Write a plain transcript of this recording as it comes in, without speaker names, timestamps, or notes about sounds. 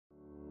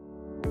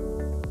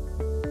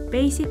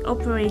Basic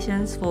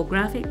operations for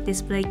Graphic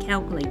Display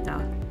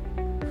Calculator.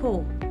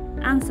 4.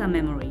 Answer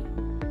memory.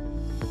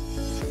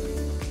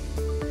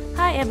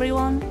 Hi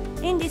everyone!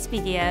 In this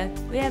video,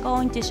 we are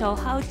going to show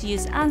how to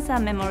use answer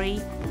memory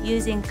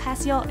using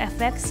CASIO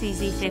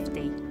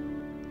fx-CG50.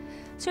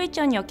 Switch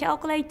on your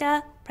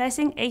calculator,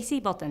 pressing AC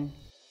button.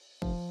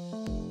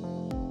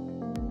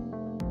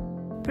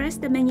 Press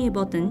the menu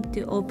button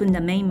to open the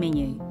main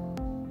menu.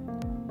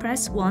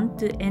 Press 1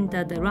 to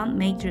enter the Run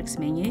Matrix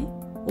menu,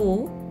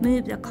 or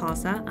move the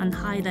cursor and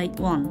highlight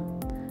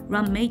 1,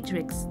 Run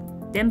Matrix,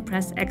 then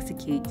press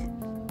Execute.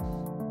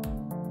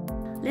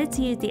 Let's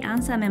use the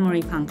answer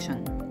memory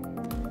function.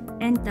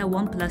 Enter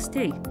 1 plus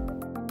 2.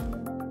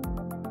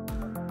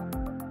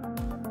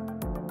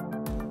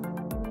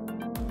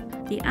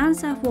 The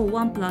answer for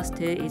 1 plus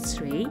 2 is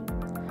 3,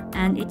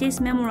 and it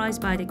is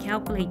memorized by the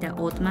calculator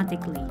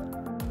automatically.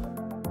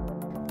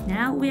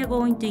 Now we are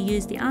going to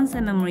use the answer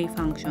memory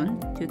function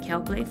to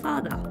calculate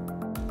further.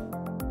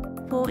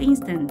 For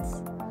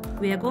instance,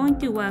 we are going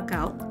to work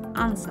out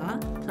answer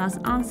plus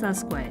answer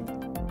squared.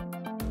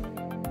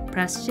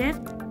 Press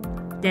Shift,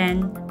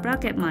 then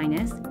bracket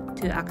minus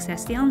to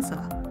access the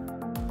answer.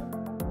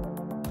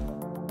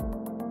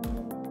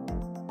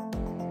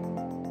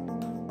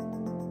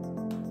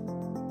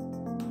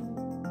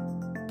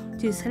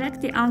 To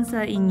select the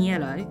answer in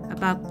yellow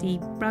above the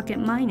bracket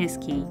minus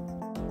key,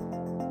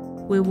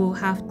 we will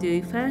have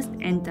to first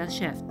enter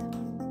Shift.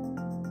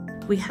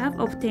 We have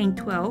obtained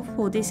 12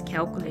 for this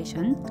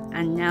calculation,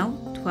 and now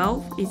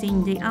 12 is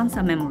in the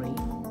answer memory.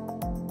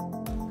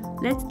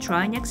 Let's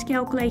try next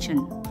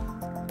calculation.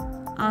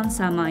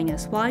 Answer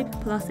minus 5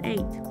 plus 8.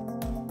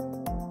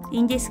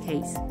 In this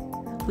case,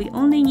 we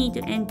only need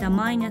to enter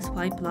minus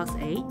 5 plus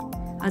 8,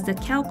 as the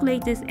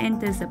calculator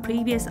enters the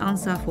previous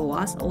answer for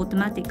us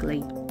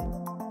automatically.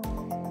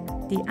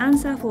 The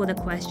answer for the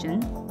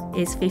question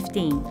is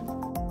 15.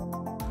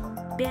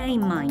 Bear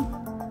in mind,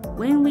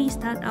 when we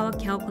start our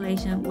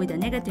calculation with a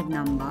negative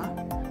number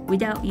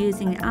without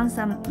using the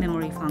answer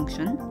memory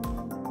function,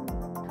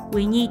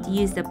 we need to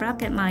use the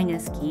bracket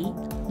minus key,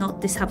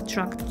 not the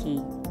subtract key.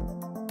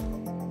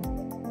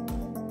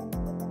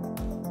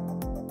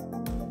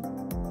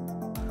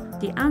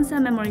 The answer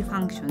memory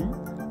function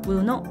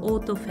will not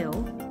autofill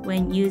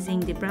when using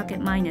the bracket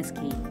minus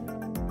key.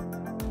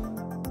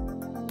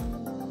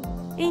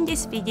 In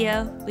this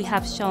video, we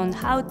have shown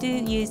how to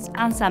use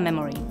answer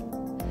memory,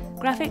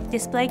 Graphic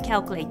Display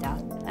Calculator,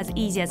 as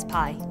easy as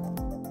pie.